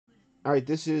All right,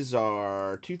 this is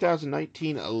our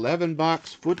 2019 11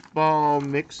 box football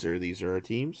mixer. These are our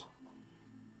teams.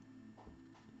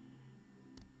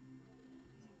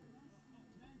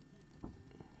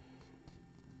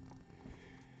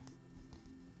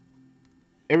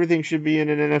 Everything should be in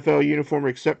an NFL uniform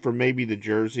except for maybe the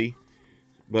jersey.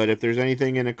 But if there's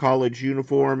anything in a college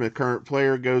uniform, a current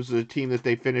player goes to the team that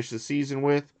they finished the season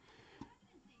with.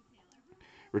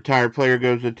 Retired player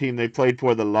goes to the team they played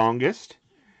for the longest.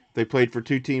 They played for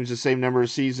two teams the same number of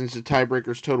seasons. The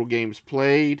tiebreaker's total games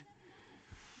played.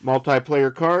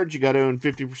 Multiplayer cards, you got to own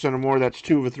 50% or more. That's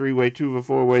 2 of a 3-way, 2 of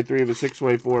a 4-way, 3 of a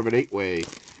 6-way, 4 of an 8-way.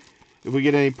 If we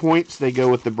get any points, they go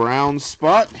with the Browns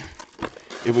spot.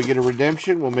 If we get a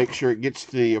redemption, we'll make sure it gets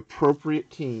to the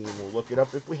appropriate team. We'll look it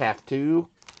up if we have to.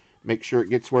 Make sure it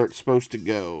gets where it's supposed to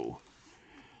go.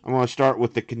 I'm going to start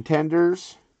with the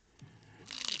contenders.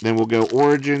 Then we'll go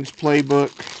Origins,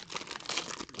 Playbook,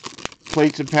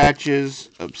 Plates and Patches,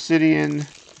 Obsidian,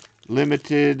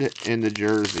 Limited, and the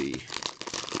Jersey.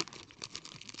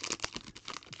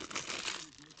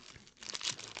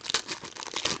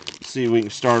 See if we can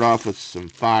start off with some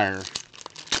fire.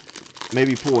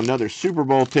 Maybe pull another Super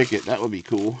Bowl ticket. That would be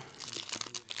cool.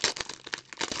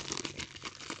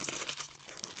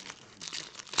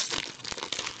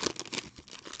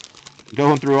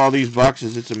 Going through all these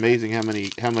boxes, it's amazing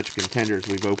how much contenders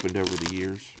we've opened over the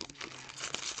years.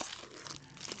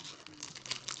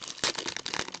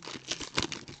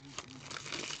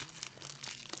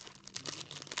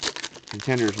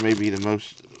 Contenders may be the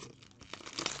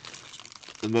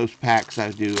most packs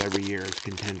I do every year is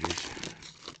contenders.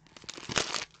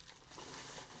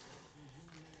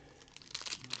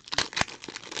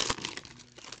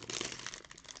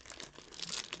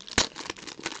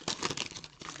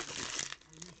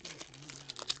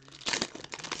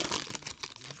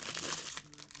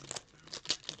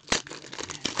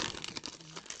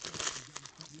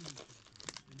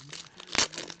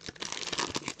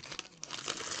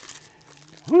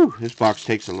 Whew, this box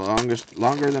takes the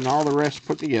longer than all the rest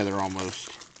put together almost.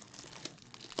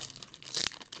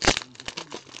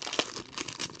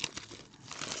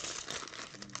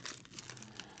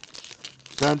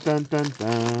 Dun dun dun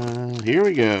dun. Here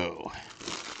we go.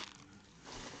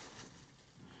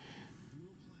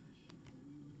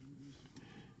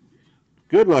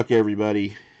 Good luck,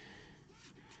 everybody.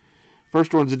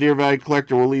 First one's a Deer Valley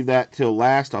Collector. We'll leave that till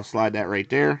last. I'll slide that right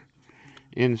there.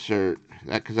 Insert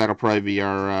that because that'll probably be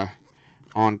our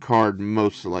on card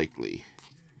most likely.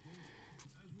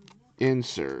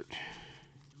 Insert.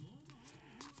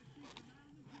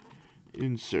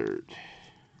 Insert.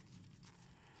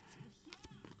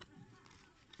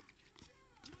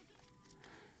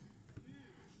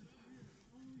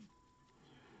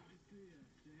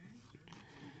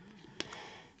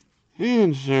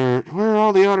 Insert. Where are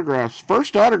all the autographs?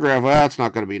 First autograph. Well, that's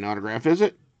not going to be an autograph, is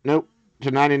it? Nope.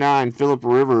 /99, Phillip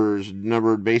Rivers,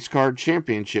 numbered base card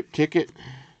championship ticket.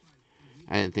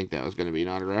 I didn't think that was going to be an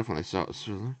autograph when I saw it.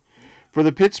 For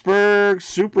the Pittsburgh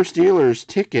Super Steelers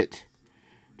ticket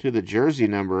to the jersey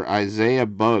number, Isaiah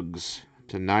Buggs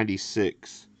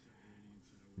 /96.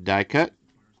 Die cut.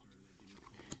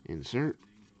 Insert.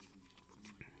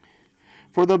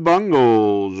 For the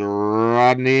Bungles,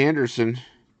 Rodney Anderson.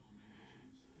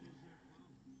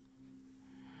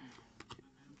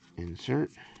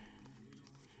 Insert.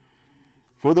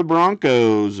 For the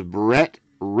Broncos, Brett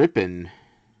Rippon.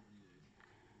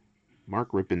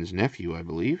 Mark Rippon's nephew, I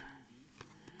believe.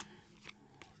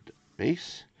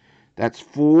 Base. That's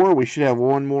 4. We should have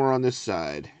one more on this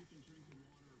side.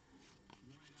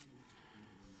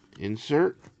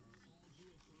 Insert.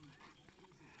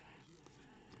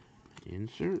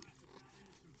 Insert.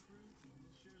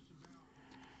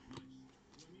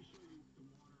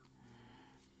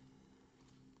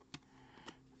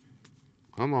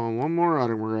 Come on, one more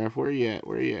autograph. Where you at?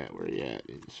 Where you at? Where you at?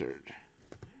 Insert.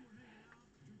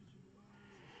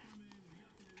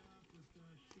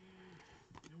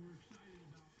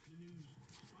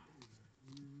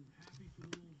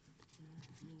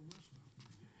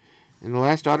 And the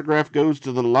last autograph goes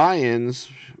to the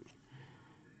Lions.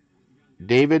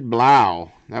 David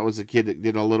Blau. That was the kid that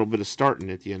did a little bit of starting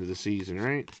at the end of the season,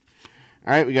 right?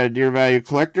 All right, we got a Deer Value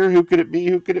Collector. Who could it be?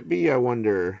 Who could it be, I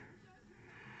wonder?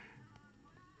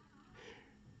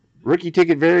 Rookie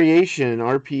ticket variation,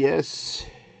 RPS.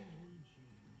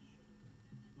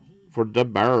 For the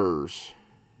Bears.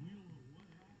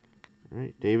 All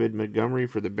right, David Montgomery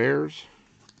for the Bears.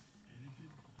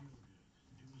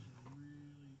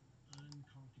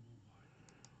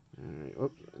 All right,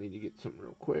 oops, I need to get something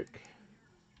real quick.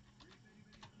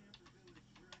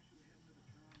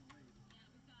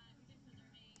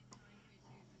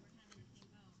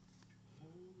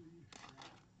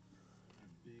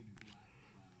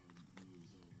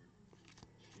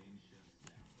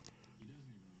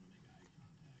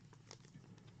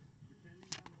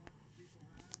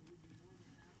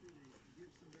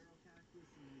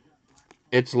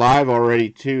 It's live already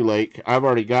too, Lake. I've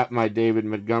already got my David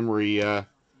Montgomery.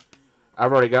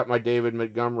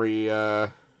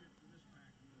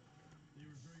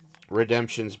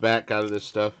 Redemptions back out of this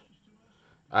stuff.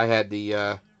 I had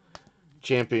the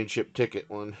championship ticket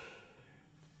one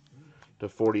to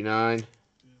 49,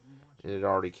 and it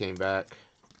already came back.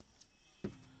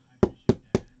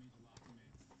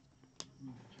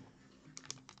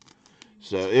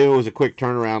 So it was a quick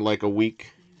turnaround, like a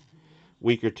week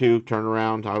or two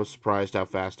turnaround. I was surprised how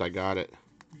fast I got it.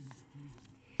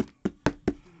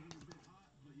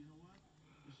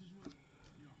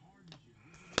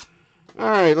 All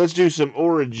right, let's do some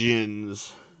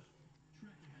Origins.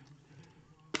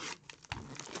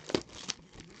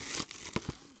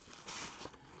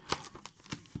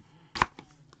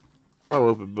 I'll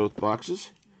open both boxes.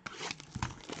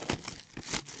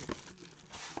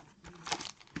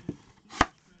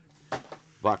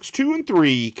 Box 2 and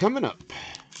 3 coming up.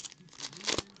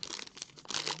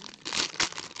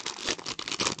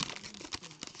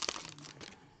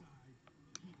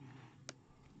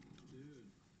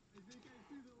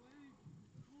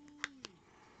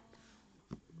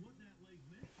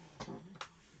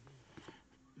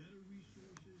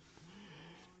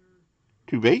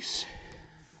 Two base.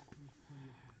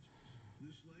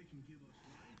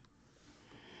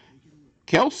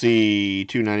 Kelsey,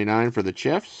 $2.99 for the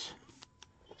Chiefs.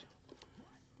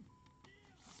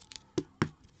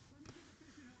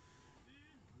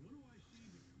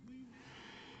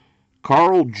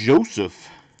 Carl Joseph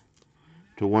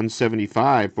to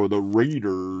 175 for the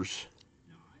Raiders.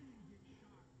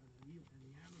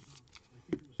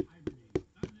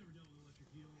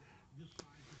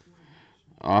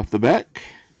 Off the back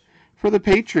for the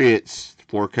Patriots,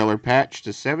 4-color patch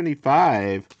to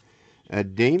 75.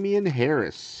 Damian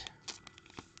Harris.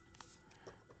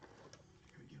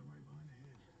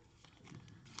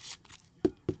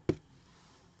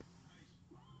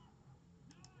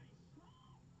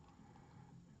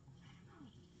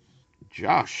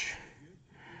 Josh.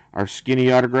 Our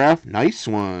skinny autograph. Nice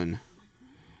one.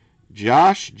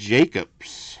 Josh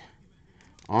Jacobs.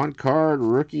 On-card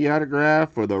rookie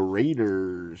autograph for the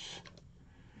Raiders.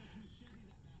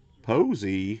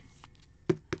 Posey.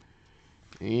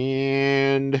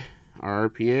 And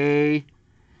RPA.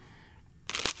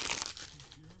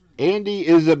 Andy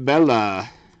Isabella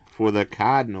for the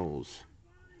Cardinals.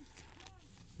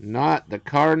 Not the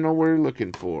Cardinal we're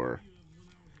looking for.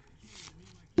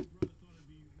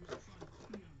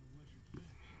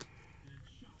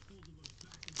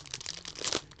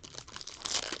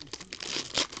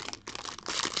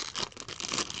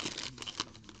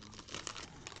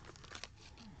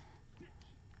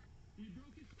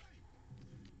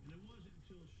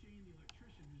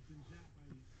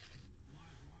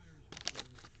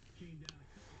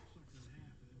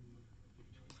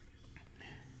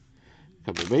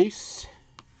 Couple base.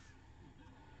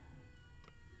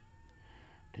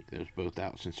 Take those both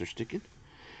out since they're sticking.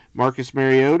 Marcus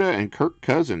Mariota and Kirk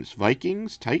Cousins.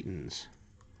 Vikings, Titans.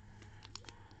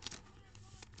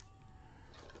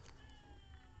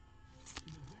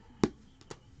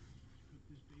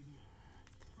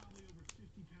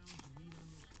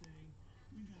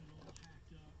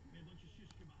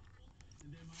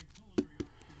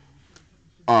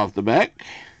 Off the back.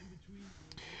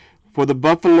 For the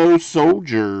Buffalo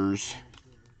Soldiers.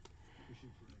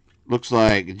 Looks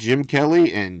like Jim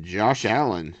Kelly and Josh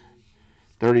Allen.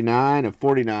 39 of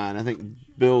 49. I think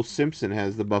Bill Simpson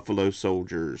has the Buffalo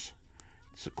Soldiers.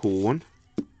 It's a cool one.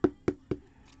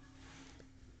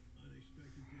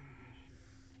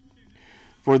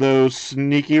 For those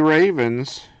sneaky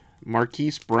Ravens,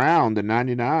 Marquise Brown, the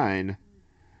 99.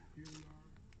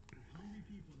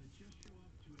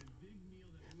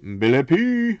 Billy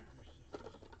P.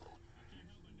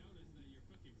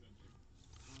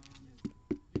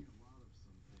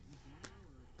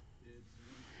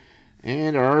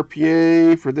 And our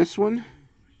RPA for this one,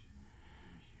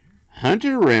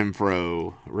 Hunter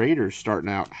Renfrow. Raiders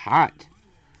starting out hot.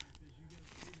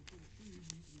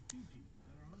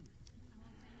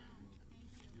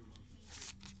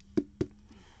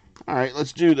 All right,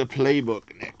 let's do the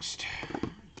playbook next.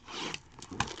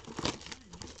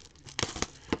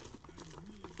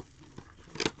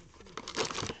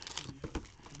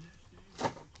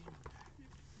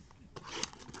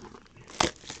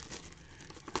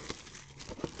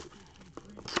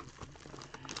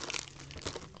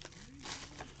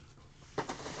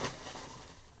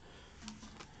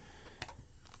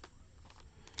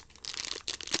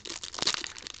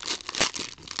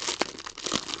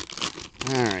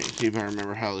 Alright, see if I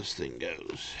remember how this thing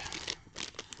goes.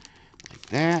 Like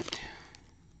that.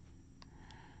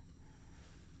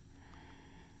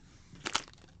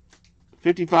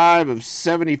 55 of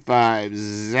 75,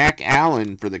 Zach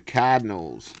Allen for the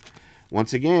Cardinals.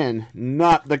 Once again,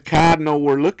 not the Cardinal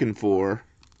we're looking for.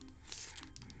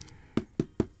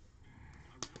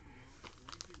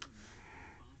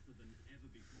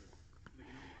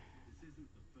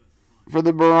 For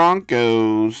the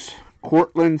Broncos,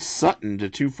 Courtland Sutton to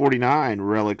 249,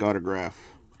 relic autograph.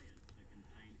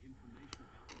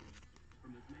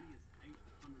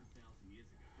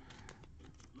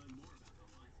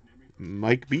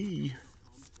 Mike B.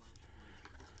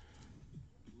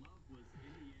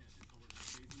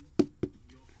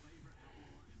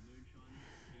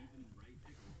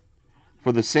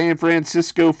 For the San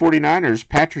Francisco 49ers,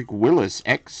 Patrick Willis,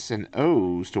 X and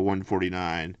O's to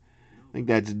 149. I think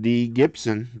that's D.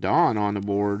 Gibson. Don on the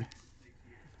board.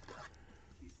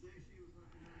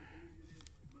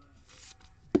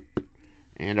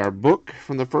 And our book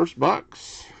from the first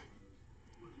box.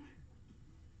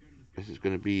 This is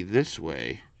going to be this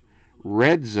way.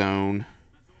 Red Zone,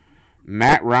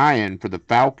 Matt Ryan for the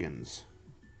Falcons.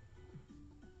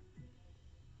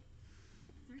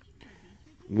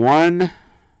 1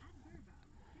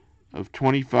 of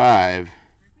 25.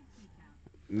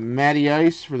 Matty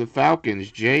Ice for the Falcons,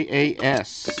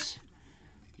 JAS.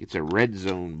 It's a Red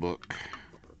Zone book.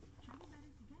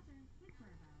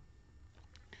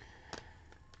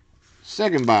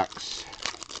 Second box.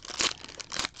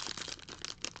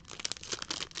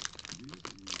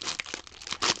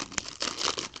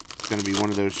 It's going to be one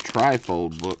of those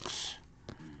trifold books.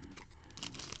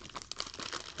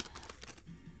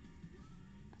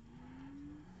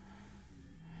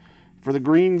 For the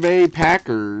Green Bay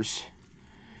Packers,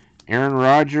 Aaron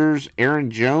Rodgers, Aaron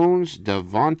Jones,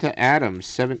 Devonta Adams,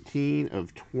 17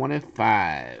 of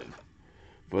 25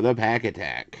 for the Pack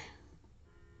Attack.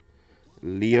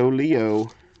 Leo.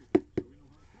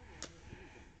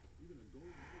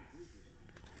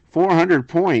 400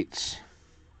 points.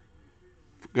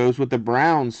 Goes with the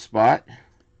Browns spot.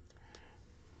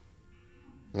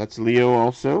 That's Leo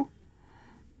also.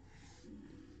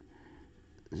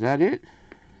 Is that it?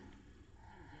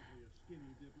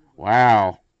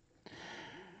 Wow.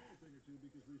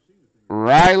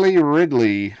 Riley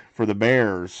Ridley for the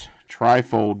Bears.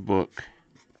 Trifold book.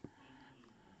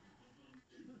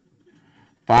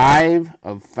 5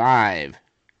 of 5.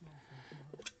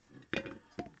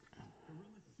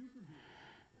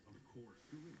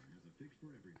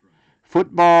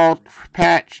 Football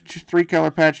patch,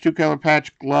 3-color patch, 2-color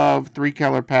patch, glove,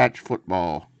 3-color patch,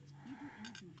 football.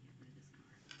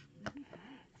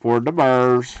 For the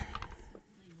Bears.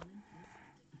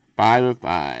 5 of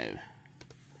 5.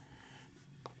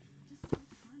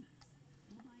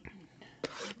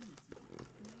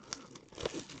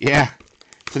 Yeah,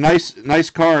 it's a nice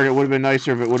card. It would have been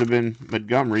nicer if it would have been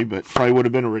Montgomery, but probably would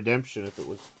have been a redemption if it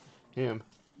was him.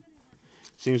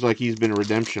 Seems like he's been a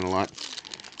redemption a lot.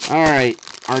 All right,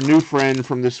 our new friend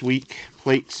from this week,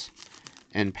 plates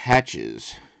and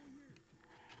patches.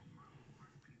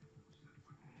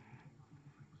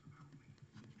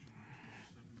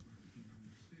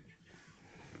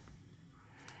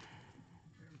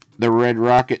 The Red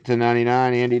Rocket to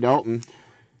 99, Andy Dalton.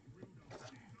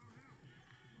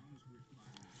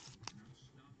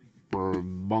 For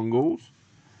Bungles.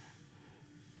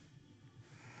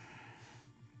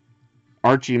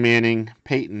 Archie Manning,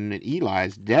 Peyton, and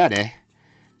Eli's daddy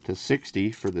to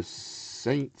 60 for the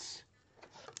Saints.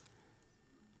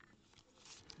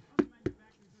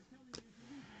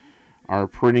 Our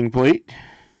printing plate.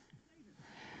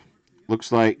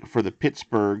 Looks like for the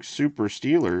Pittsburgh Super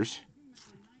Steelers,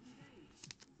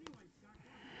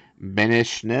 Benny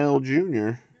Snell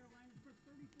Jr.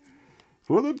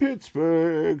 For the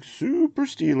Pittsburgh Super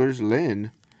Steelers,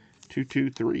 Len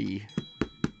 223.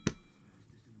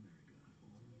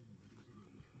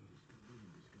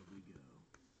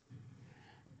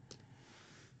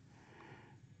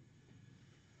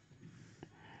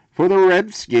 For the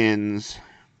Redskins,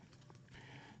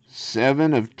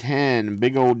 7 of 10.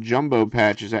 Big old jumbo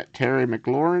patch. Is that Terry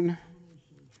McLaurin?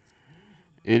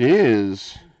 It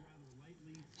is.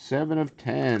 7 of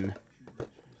 10.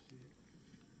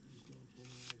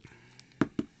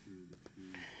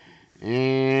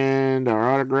 And our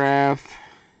autograph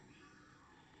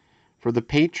for the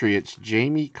Patriots,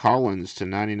 Jamie Collins to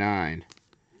 99.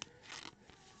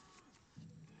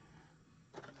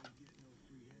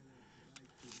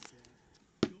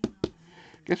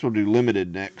 Guess we'll do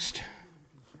limited next.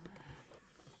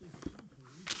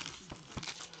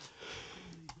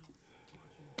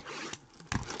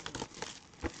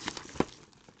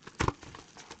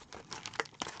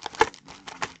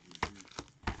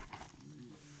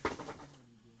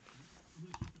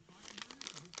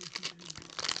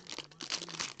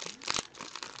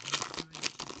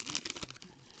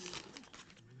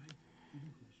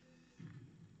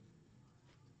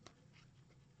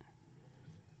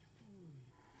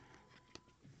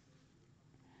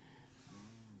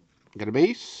 Got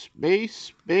a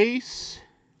base.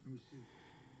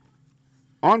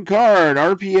 On card,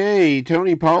 RPA,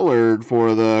 Tony Pollard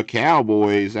for the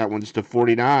Cowboys. That one's to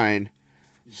 49.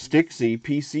 Stixie,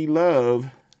 PC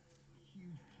Love.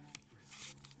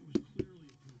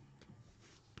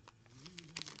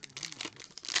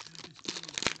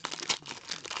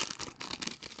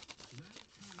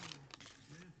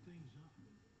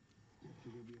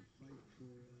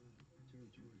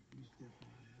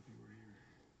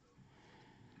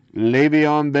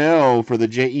 Le'Veon Bell for the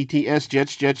Jets,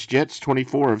 Jets,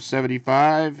 24 of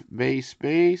 75,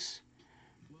 base.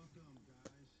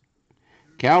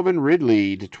 Calvin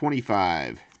Ridley to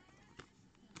 25.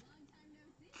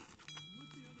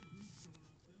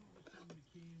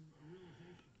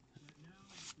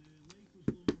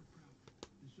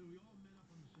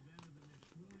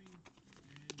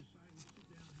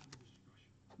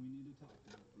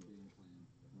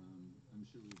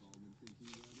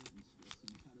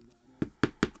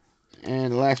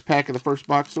 And the last pack of the first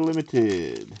box of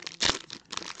limited.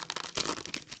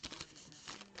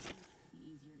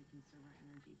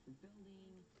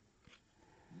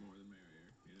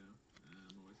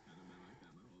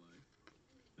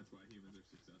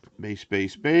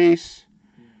 Base.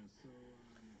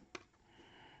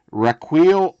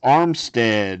 Raquel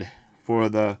Armstead for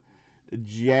the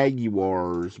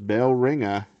Jaguars. Bell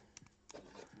Ringer.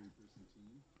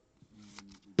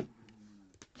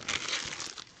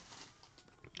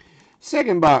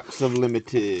 Second box of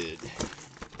limited.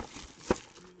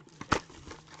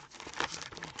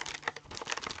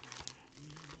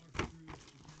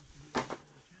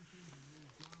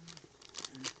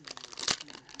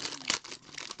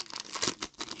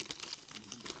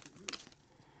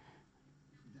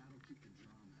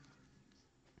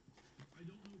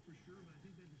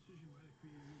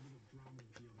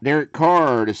 Derek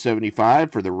Carr to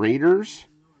 75 for the Raiders.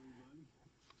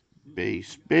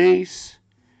 Base.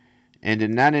 And to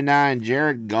 99,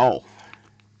 Jared Goff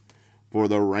for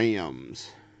the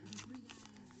Rams.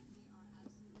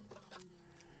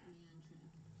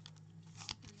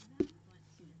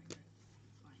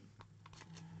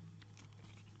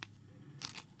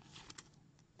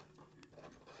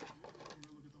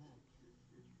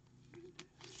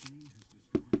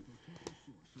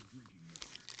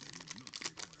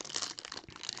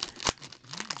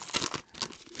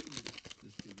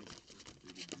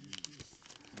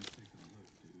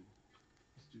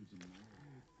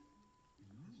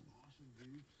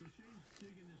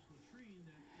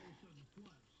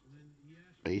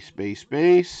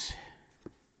 Base.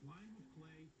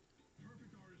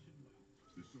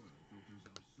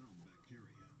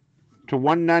 To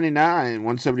 199,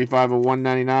 175 of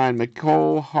 199,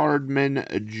 Mecole Hardman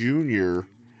Jr.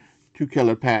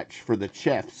 2-color patch for the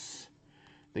Chiefs.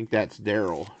 I think that's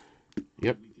Daryl.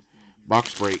 Yep.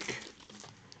 Box break.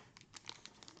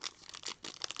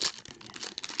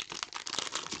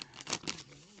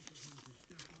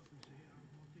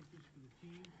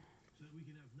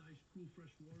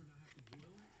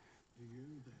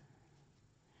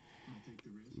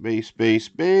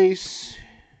 Base.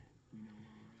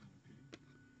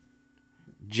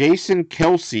 Jason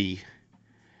Kelce.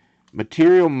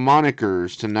 Material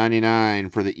monikers to 99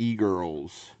 for the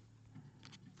E-Girls.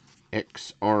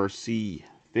 XRC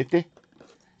 50.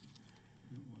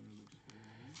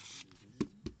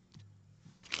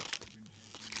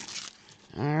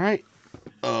 All right.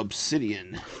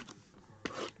 Obsidian.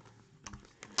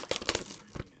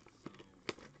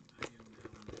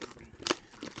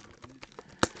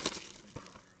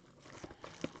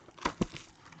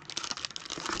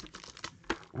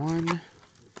 One.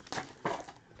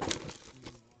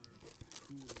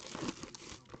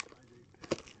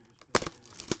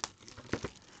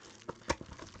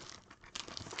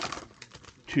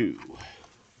 Two.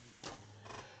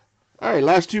 All right,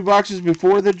 last two boxes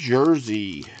before the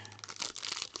jersey.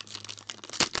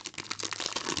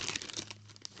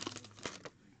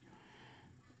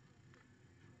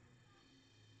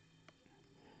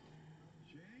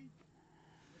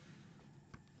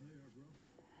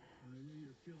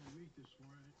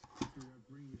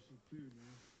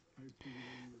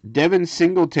 Devin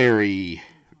Singletary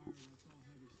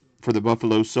for the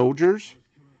Buffalo Soldiers.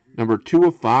 Number 2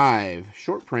 of 5.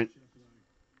 Short print.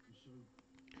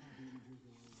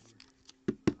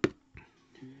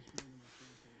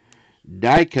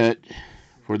 Die cut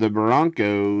for the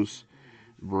Broncos.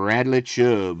 Bradley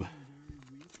Chubb.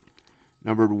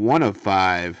 Numbered 1 of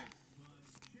 5.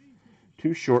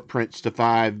 2 short prints to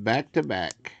 5 back to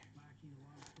back.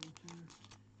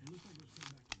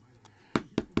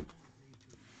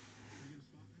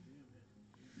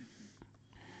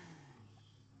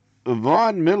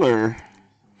 Von Miller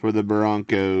for the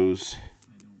Broncos.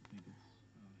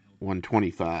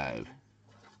 125.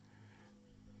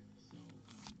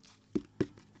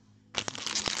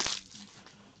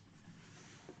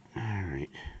 Alright.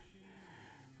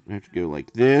 I have to go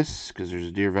like this because there's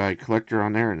a Deer Valley Collector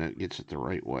on there and it gets it the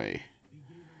right way.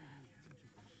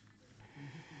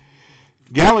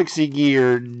 Galaxy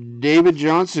Gear, David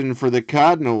Johnson for the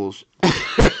Cardinals.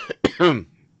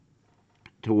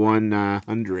 To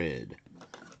 100.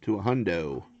 To a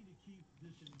hundo.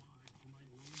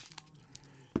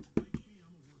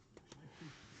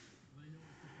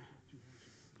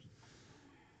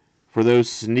 For those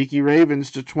sneaky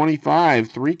Ravens to 25,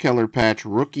 3-color patch,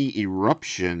 Rookie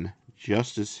Eruption,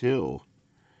 Justice Hill.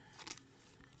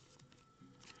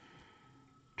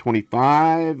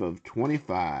 25 of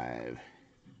 25.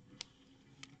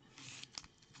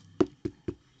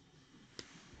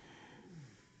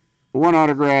 One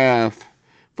autograph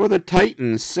for the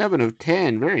Titans, 7 of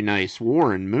 10. Very nice.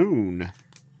 Warren Moon.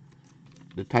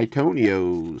 The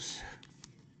Titanios.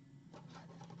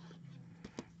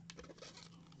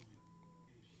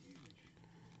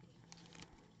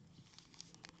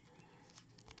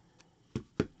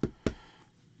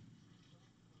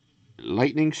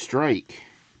 Lightning Strike.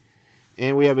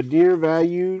 And we have a Deer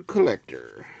Value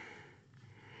Collector.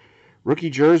 Rookie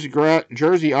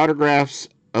jersey autographs,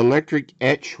 Electric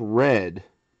Etch Red.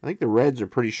 I think the reds are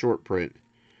pretty short print.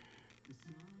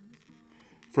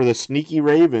 For the sneaky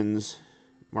Ravens,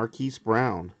 Marquise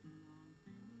Brown.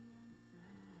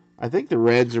 I think the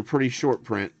reds are pretty short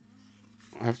print.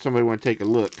 I have somebody want to take a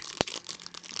look.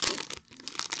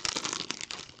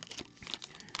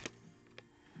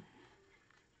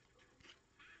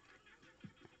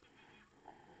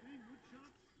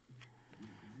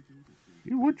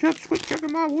 You woodchucks quit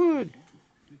chucking my wood.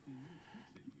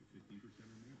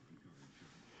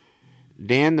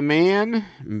 Dan the Man,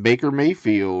 Baker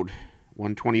Mayfield,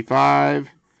 125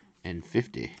 and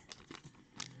 50.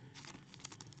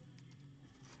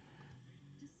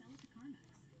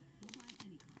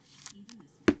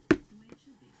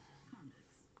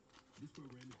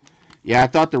 Yeah, I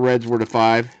thought the reds were to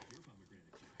 5.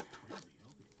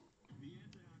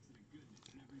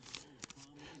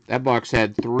 That box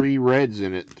had 3 reds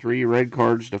in it. 3 red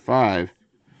cards to 5.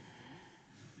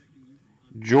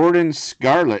 Jordan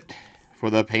Scarlett for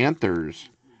the Panthers.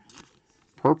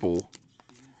 Purple.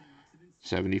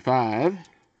 75.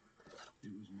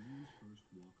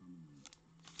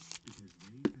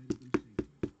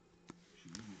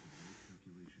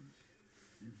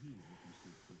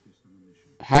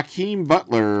 Hakeem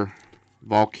Butler.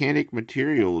 Volcanic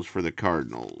Materials for the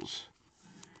Cardinals.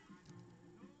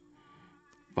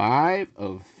 5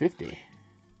 of 50.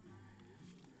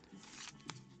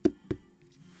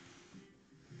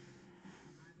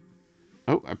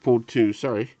 Oh, I pulled 2.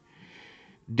 Sorry.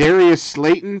 Darius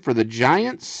Slayton for the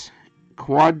Giants.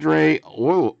 Quadre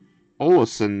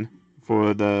Olson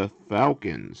for the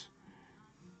Falcons.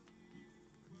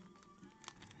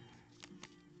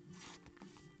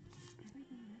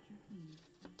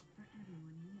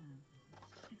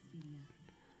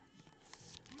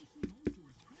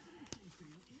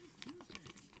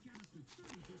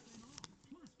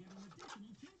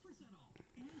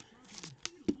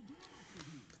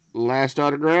 Last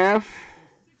autograph.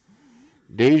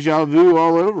 Deja vu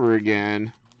all over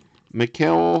again.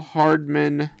 Mikael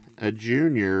Hardman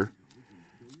Jr.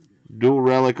 Dual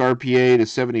relic RPA to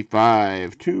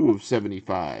 75. 2 of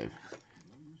 75.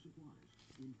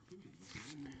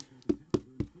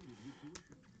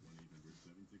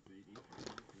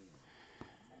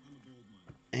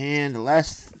 And the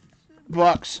last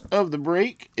box of the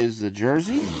break is the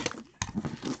jersey.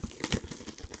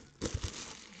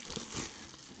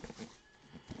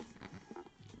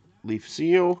 Leaf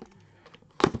seal.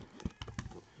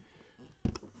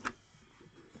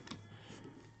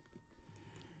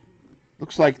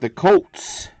 Looks like the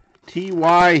Colts.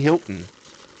 T.Y. Hilton.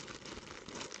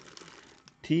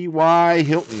 T.Y.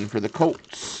 Hilton for the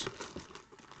Colts.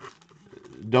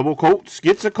 Double Colts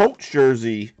gets a Colts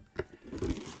jersey.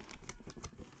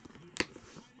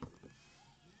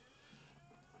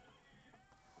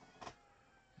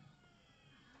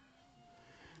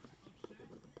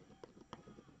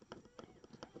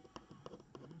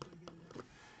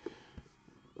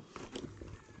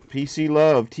 PC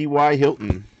Love, T.Y.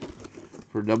 Hilton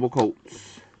for double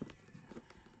Colts.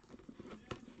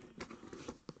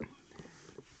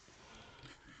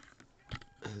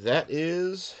 That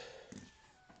is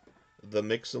the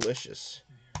Mixalicious.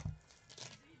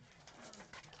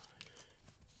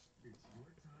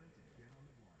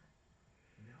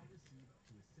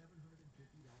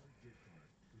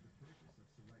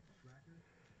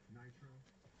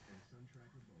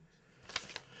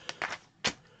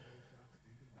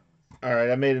 All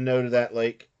right, I made a note of that,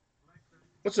 Lake.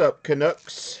 What's up,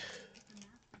 Canucks?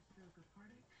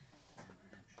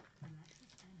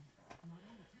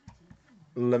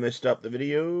 Let me stop the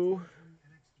video.